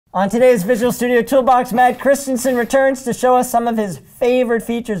On today's Visual Studio Toolbox, Mads Kristensen returns to show us some of his favorite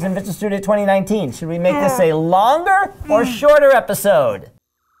features in Visual Studio 2019. Should we make this a longer or shorter episode?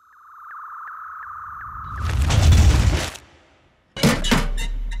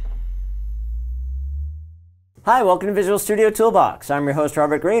 Hi, welcome to Visual Studio Toolbox. I'm your host,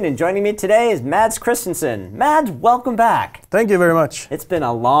 Robert Green, and joining me today is Mads Kristensen. Mads, welcome back. Thank you very much. It's been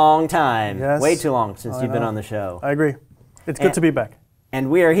a long time, yes, way too long since you've been on the show. I agree. It's good to be back. And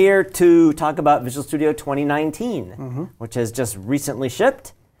we are here to talk about Visual Studio 2019, which has just recently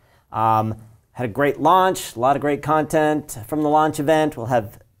shipped. Had a great launch, a lot of great content from the launch event. We'll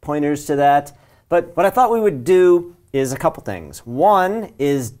have pointers to that. But what I thought we would do is a couple things. One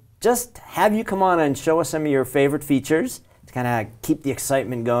is just have you come on and show us some of your favorite features to kind of keep the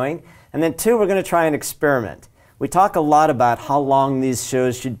excitement going. And then two, we're going to try an experiment. We talk a lot about how long these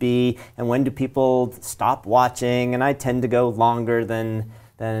shows should be and when do people stop watching, and I tend to go longer than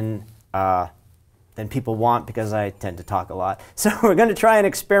people want because I tend to talk a lot. So we're going to try an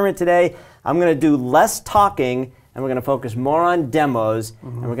experiment today. I'm going to do less talking and we're going to focus more on demos,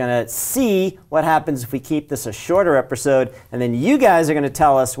 and we're going to see what happens if we keep this a shorter episode, and then you guys are going to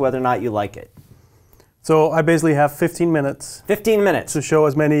tell us whether or not you like it. So I basically have 15 minutes. 15 minutes. To show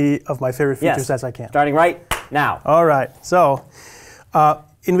as many of my favorite features as I can. Starting right now. All right. So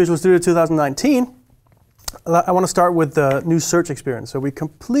in Visual Studio 2019, I want to start with the new search experience. So we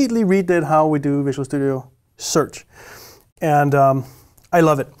completely redid how we do Visual Studio search. And I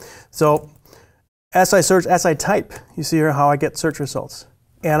love it. So as I search, as I type, you see here how I get search results.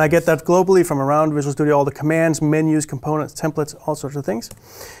 And I get that globally from around Visual Studio, all the commands, menus, components, templates, all sorts of things,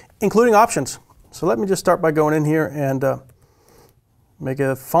 including options. So let me just start by going in here and make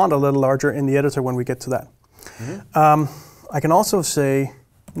a font a little larger in the editor when we get to that. I can also say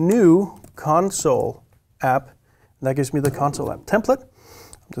new console app, and that gives me the console app template.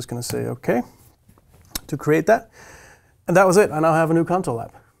 I'm just going to say OK to create that. And that was it. I now have a new console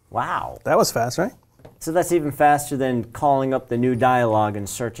app. Wow. That was fast, right? So that's even faster than calling up the new dialog and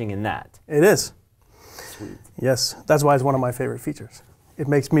searching in that. It is. Sweet. Yes, that's why it's one of my favorite features. It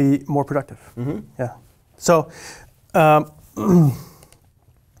makes me more productive. Yeah. So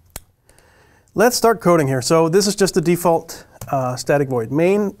let's start coding here. So this is just the default static void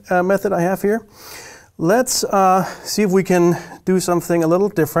main method I have here. Let's see if we can do something a little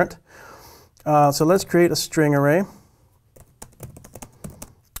different. So let's create a string array.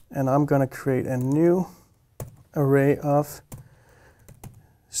 And I'm going to create a new array of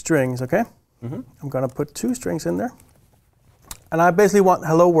strings, OK? I'm going to put 2 strings in there. And I basically want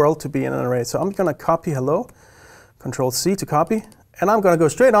hello world to be in an array. So I'm going to copy hello, Control-C to copy. And I'm going to go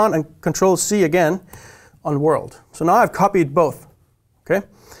straight on and Control-C again on world. So now I've copied both. OK?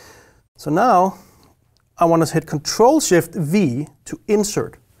 So now I want to hit Control-Shift-V to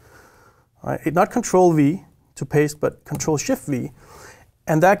insert. All right? Not Control-V to paste, but Control-Shift-V.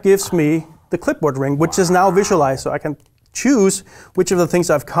 And that gives me the clipboard ring, which is now visualized. So I can choose which of the things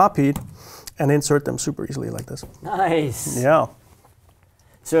I've copied and insert them super easily like this. Nice. Yeah.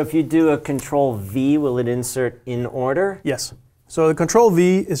 So if you do a Control-V, will it insert in order? Yes. So the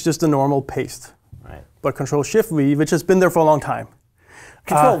Control-V is just a normal paste. Right. But Control-Shift-V, which has been there for a long time.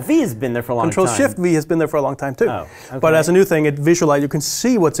 Control-V has been there for a long time. Control-Shift-V has been there for a long time, too. Oh, okay. But as a new thing, it visualizes, you can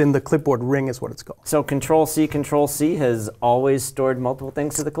see what's in the clipboard ring is what it's called. So Control-C, Control-C has always stored multiple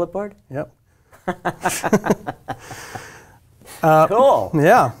things to the clipboard? Yep. Cool.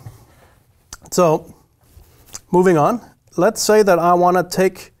 Yeah. So moving on, let's say that I want to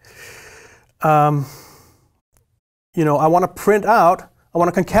take, I want to print out, I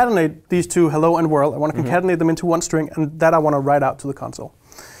want to concatenate these two, hello and world. I want to concatenate them into one string, and that I want to write out to the console.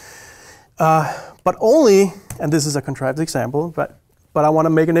 But only, and this is a contrived example, but I want to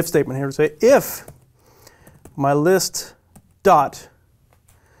make an if statement here to say if my list dot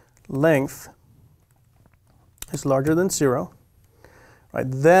length is larger than 0, right,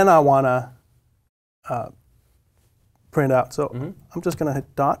 then I want to print out. So I'm just going to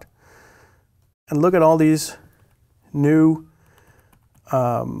hit dot and look at all these new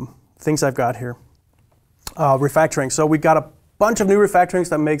things I've got here. Refactoring. So we got a bunch of new refactorings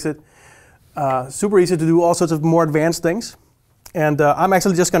that makes it super easy to do all sorts of more advanced things. And I'm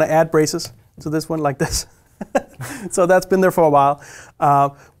actually just going to add braces to this one like this. So that's been there for a while.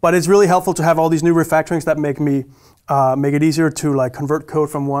 But it's really helpful to have all these new refactorings that make it easier to like convert code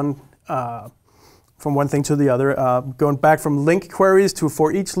from one thing to the other, going back from link queries to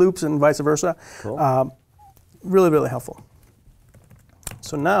for each loops and vice versa. Cool. Really, really helpful.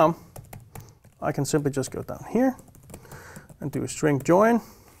 So now I can simply just go down here and do a string join.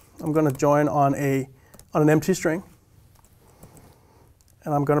 I'm going to join on an empty string.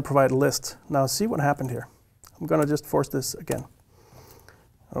 and I'm going to provide a list. Now see what happened here. I'm going to just force this again.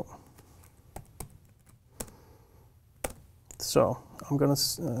 Oh. So I'm going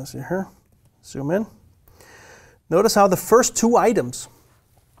to see here, zoom in. Notice how the first two items,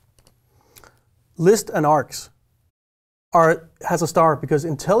 list and arcs, has a star because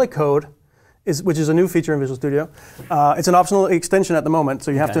IntelliCode, which is a new feature in Visual Studio, it's an optional extension at the moment,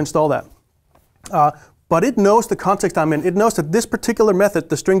 so you have to install that. But it knows the context I'm in. It knows that this particular method,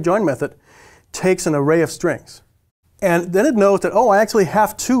 the string join method, takes an array of strings. And then it knows that, oh, I actually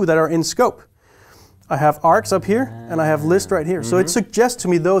have two that are in scope. I have arcs up here, and I have list right here. So it suggests to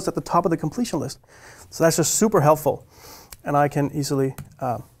me those at the top of the completion list. So that's just super helpful. And I can easily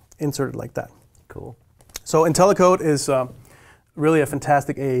insert it like that. Cool. So IntelliCode is really a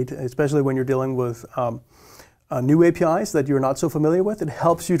fantastic aid, especially when you're dealing with new APIs that you're not so familiar with. It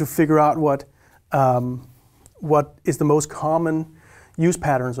helps you to figure out what is the most common use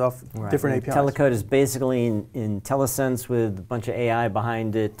patterns of different APIs. IntelliCode is basically in IntelliSense with a bunch of AI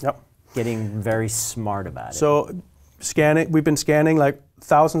behind it, getting very smart about it. So we've been scanning like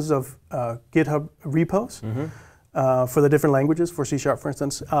thousands of GitHub repos for the different languages, for C#, for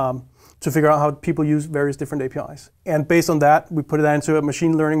instance, to figure out how people use various different APIs. And based on that, we put it into a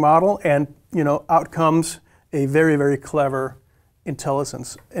machine learning model, and out comes a very, very clever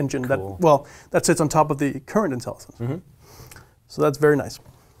IntelliSense engine that sits on top of the current IntelliSense. So that's very nice.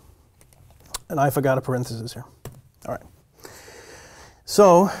 And I forgot a parenthesis here. All right.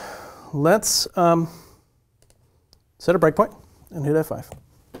 So let's set a breakpoint and hit F5.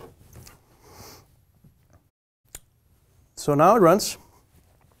 So now it runs,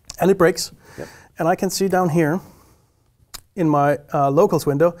 and it breaks. And I can see down here in my locals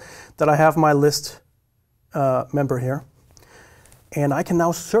window that I have my list member here. And I can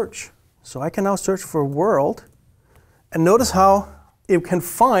now search. So I can now search for world, and notice how it can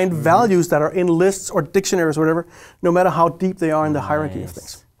find values that are in lists or dictionaries or whatever, no matter how deep they are in the hierarchy of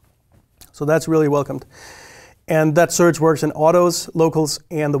things. So that's really welcomed. And that search works in autos, locals,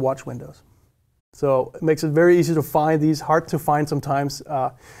 and the watch windows. So it makes it very easy to find these hard to find sometimes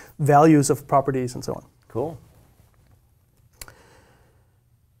values of properties and so on. Cool.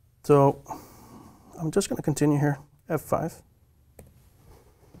 So I'm just going to continue here, F5.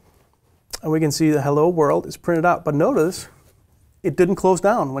 And we can see the hello world is printed out. But notice it didn't close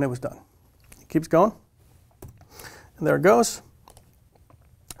down when it was done. It keeps going. And there it goes.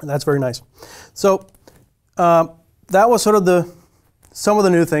 And that's very nice. So that was sort of some of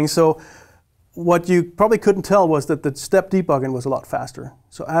the new things. So what you probably couldn't tell was that the step debugging was a lot faster.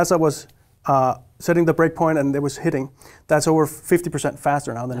 So as I was setting the breakpoint and it was hitting, that's over 50%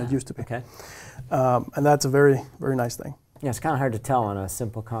 faster now than it used to be. Okay. And that's a very, very nice thing. Yeah, it's kind of hard to tell on a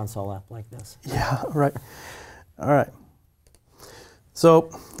simple console app like this. Yeah, right. All right.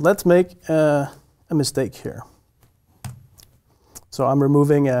 So let's make a mistake here. So I'm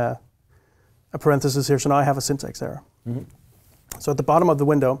removing a parenthesis here, so now I have a syntax error. So at the bottom of the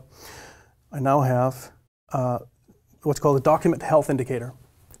window, I now have what's called a document health indicator.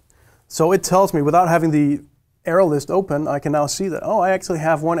 So it tells me, without having the error list open, I can now see that, oh, I actually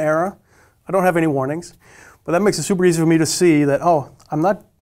have one error. I don't have any warnings. But that makes it super easy for me to see that, oh,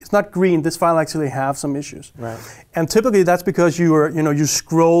 it's not green, this file actually has some issues. Right. And typically that's because you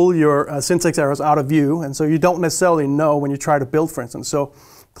scroll your syntax errors out of view, and so you don't necessarily know when you try to build, for instance. So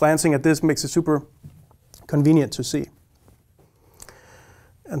glancing at this makes it super convenient to see.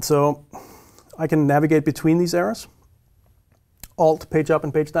 And so I can navigate between these errors. Alt, page up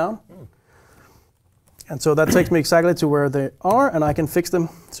and page down. And so that takes me exactly to where they are, and I can fix them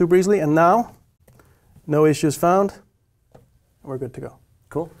super easily. And now, no issues found. We're good to go.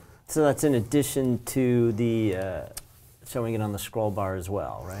 Cool. So that's in addition to the showing it on the scroll bar as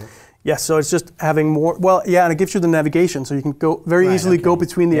well, right? Yes, so it's just having more, well, yeah, and it gives you the navigation, so you can go very easily go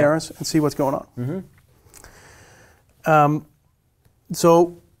between the errors and see what's going on.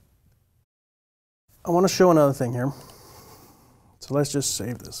 So I want to show another thing here. So let's just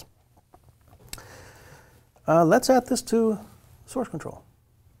save this. Let's add this to source control.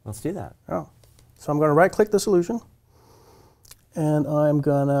 Let's do that. Oh. So I'm going to right-click the solution, and I'm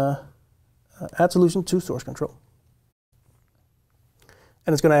going to add solution to source control.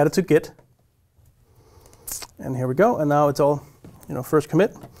 And it's going to add it to Git. And here we go. And now it's all, first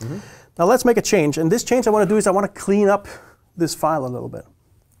commit. Now let's make a change. And this change I want to do is I want to clean up this file a little bit.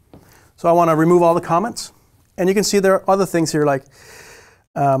 So I want to remove all the comments. And you can see there are other things here, like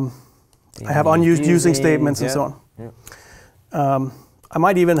I have unused using statements and so on. I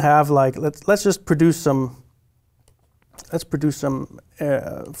might even have let's just produce some. Let's produce some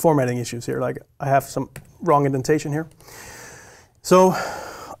formatting issues here. Like I have some wrong indentation here, So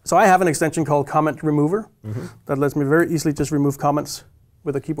I have an extension called Comment Remover that lets me very easily just remove comments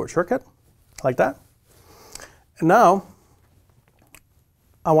with a keyboard shortcut, like that. And now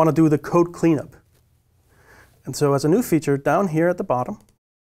I want to do the code cleanup. And so as a new feature down here at the bottom,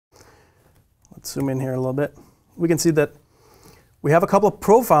 let's zoom in here a little bit, we can see that we have a couple of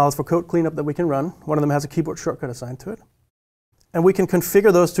profiles for code cleanup that we can run. One of them has a keyboard shortcut assigned to it. And we can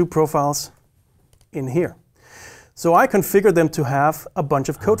configure those two profiles in here. So I configured them to have a bunch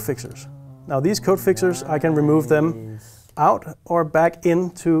of code fixers. Now these code fixers, I can remove them out or back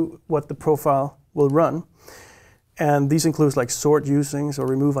into what the profile will run. And these include like sort usings or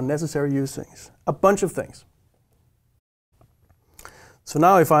remove unnecessary usings, a bunch of things. So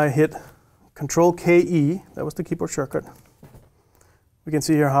now if I hit Control-KE, that was the keyboard shortcut, we can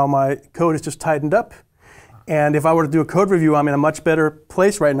see here how my code is just tightened up. And if I were to do a code review, I'm in a much better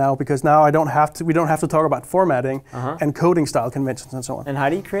place right now because now we don't have to talk about formatting and coding style conventions and so on. And how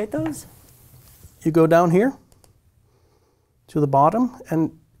do you create those? You go down here to the bottom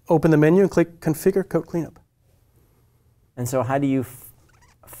and open the menu and click Configure Code Cleanup. And so how do you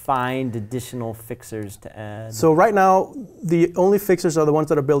find additional fixers to add? So right now, the only fixers are the ones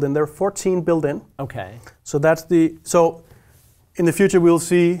that are built in. There are 14 built in. Okay. So in the future, we'll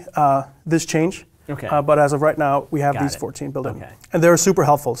see this change. Okay. But as of right now, we have these 14 built in. Okay. And they're super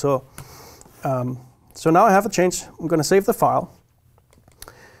helpful. So now I have a change. I'm going to save the file.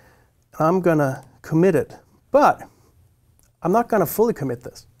 I'm going to commit it. But I'm not going to fully commit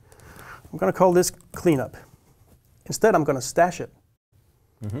this. I'm going to call this cleanup. Instead, I'm going to stash it.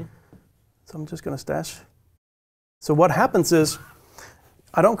 So I'm just going to stash. So what happens is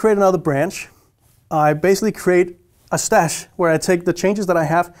I don't create another branch. I basically create a stash where I take the changes that I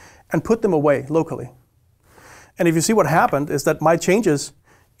have and put them away locally. And if you see what happened is that my changes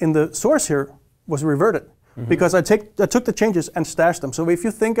in the source here was reverted because I took the changes and stashed them. So if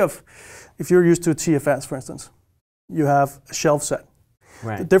you think of, if you're used to TFS, for instance, you have a shelf set.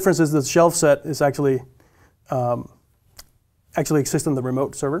 Right. The difference is the shelf set is actually exists in the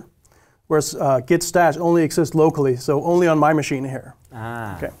remote server, whereas Git Stash only exists locally, so only on my machine here.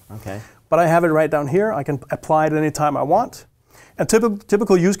 Okay. But I have it right down here. I can apply it anytime I want. And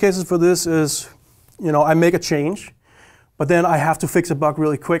typical use cases for this is, I make a change, but then I have to fix a bug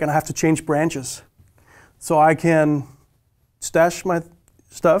really quick and I have to change branches. So I can stash my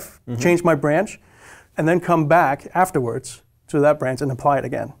stuff, change my branch, and then come back afterwards to that branch and apply it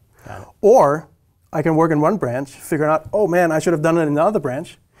again. Got it. Or I can work in one branch, figure out, oh man, I should have done it in another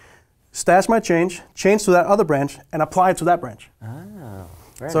branch, stash my change to that other branch, and apply it to that branch. Oh,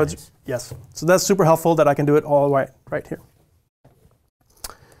 very so nice. Yes. So that's super helpful that I can do it all right here.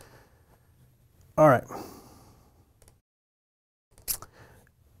 All right.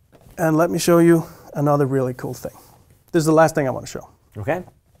 And let me show you another really cool thing. This is the last thing I want to show. Okay.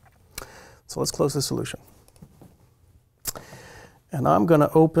 So let's close this solution. And I'm going to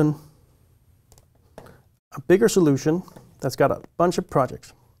open a bigger solution that's got a bunch of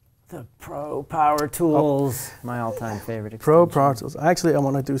projects. The Pro Power Tools, my all-time favorite extension. Pro Power Tools. Actually, I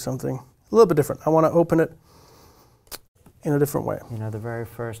want to do something a little bit different. I want to open it in a different way. The very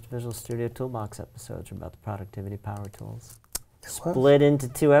first Visual Studio Toolbox episodes are about the productivity power tools. Split into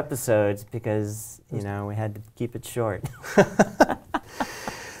 2 episodes because, we had to keep it short.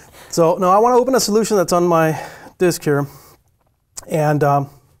 So now I want to open a solution that's on my disk here. And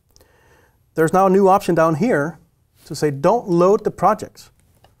there's now a new option down here to say, don't load the projects.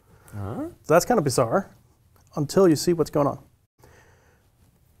 So that's kind of bizarre until you see what's going on.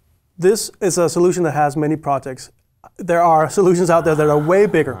 This is a solution that has many projects. There are solutions out there that are way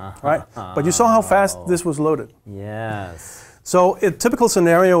bigger, right? But you saw how fast this was loaded. Yes. So a typical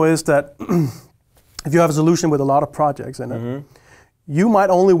scenario is that if you have a solution with a lot of projects in it, you might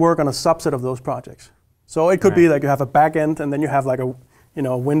only work on a subset of those projects. So it could be like you have a back end and then you have like a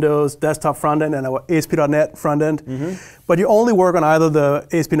Windows desktop front end and a ASP.NET front end. But you only work on either the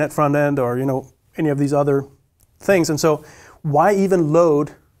ASP.NET front end or any of these other things. And so why even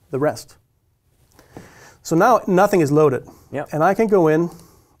load the rest? So now nothing is loaded. Yep. And I can go in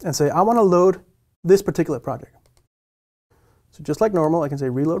and say, I want to load this particular project. So just like normal, I can say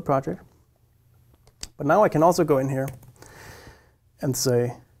reload project. But now I can also go in here and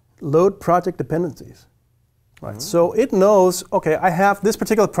say load project dependencies. Right. So it knows, okay, I have this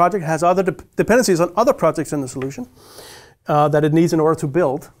particular project has other dependencies on other projects in the solution that it needs in order to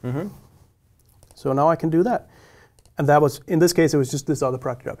build. So now I can do that. And that was, in this case, it was just this other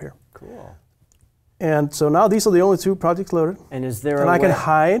project up here. Cool. And so now these are the only 2 projects loaded. And is there and I can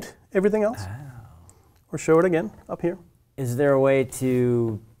hide everything else or show it again up here. Is there a way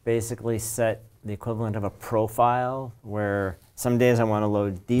to basically set the equivalent of a profile where Some days I want to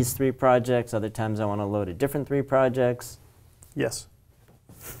load these 3 projects. Other times I want to load a different 3 projects. Yes.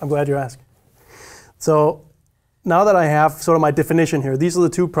 I'm glad you asked. So now that I have sort of my definition here, these are the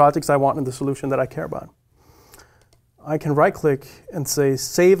 2 projects I want in the solution that I care about. I can right-click and say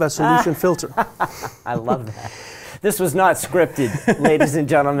Save as Solution Filter. I love that. This was not scripted, ladies and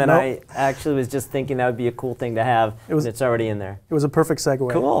gentlemen. Nope. I actually was just thinking that would be a cool thing to have. It's already in there. It was a perfect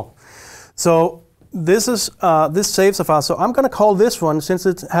segue. Cool. So this saves a file. So I'm going to call this one, since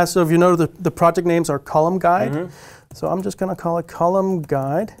it has, so if you know, the project names are column guide. Mm-hmm. So I'm just going to call it column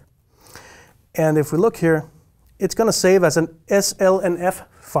guide. And if we look here, it's going to save as an SLNF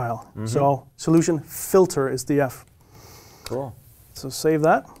file. Mm-hmm. So solution filter is the F. Cool. So save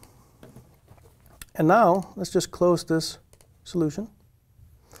that. And now let's just close this solution.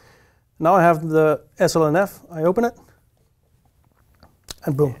 Now I have the SLNF. I open it.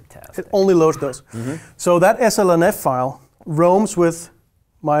 And boom. Fantastic. It only loads those. Mm-hmm. So that SLNF file roams with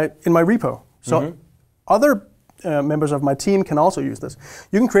in my repo. So other members of my team can also use this.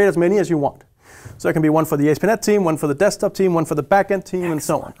 You can create as many as you want. So it can be one for the ASP.NET team, one for the desktop team, one for the backend team, and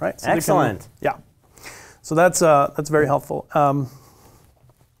so on. Right? So excellent. Yeah. So that's very helpful.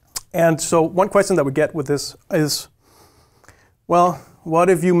 And so one question that we get with this is, well, what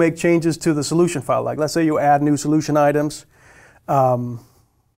if you make changes to the solution file? Like, let's say you add new solution items,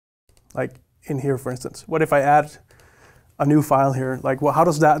 like in here, for instance. What if I add a new file here? Like, well, how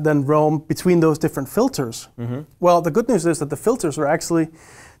does that then roam between those different filters? Mm-hmm. Well, the good news is that the filters are actually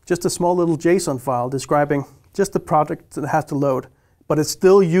just a small little JSON file describing just the project that has to load, but it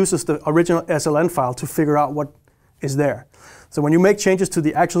still uses the original SLN file to figure out what is there. So when you make changes to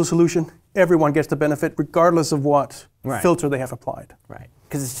the actual solution, everyone gets the benefit regardless of what filter they have applied. Right,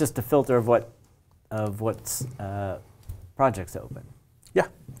 because it's just a filter of what's projects open. Yeah,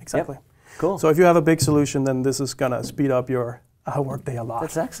 exactly. Yep. Cool. So if you have a big solution, then this is going to speed up your workday a lot.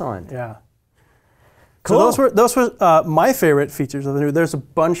 That's excellent. Yeah. Cool. So those were my favorite features of the new. There's a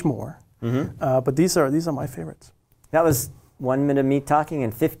bunch more, but these are my favorites. That was 1 minute of me talking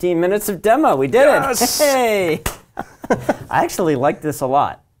and 15 minutes of demo. We did it. Hey! I actually like this a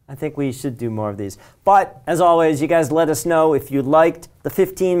lot. I think we should do more of these. But as always, you guys let us know if you liked the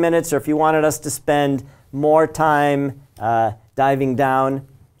 15 minutes or if you wanted us to spend more time diving down.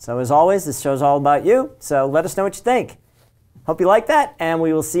 So as always, this show's all about you. So let us know what you think. Hope you like that, and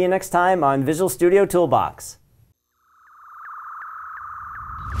we will see you next time on Visual Studio Toolbox.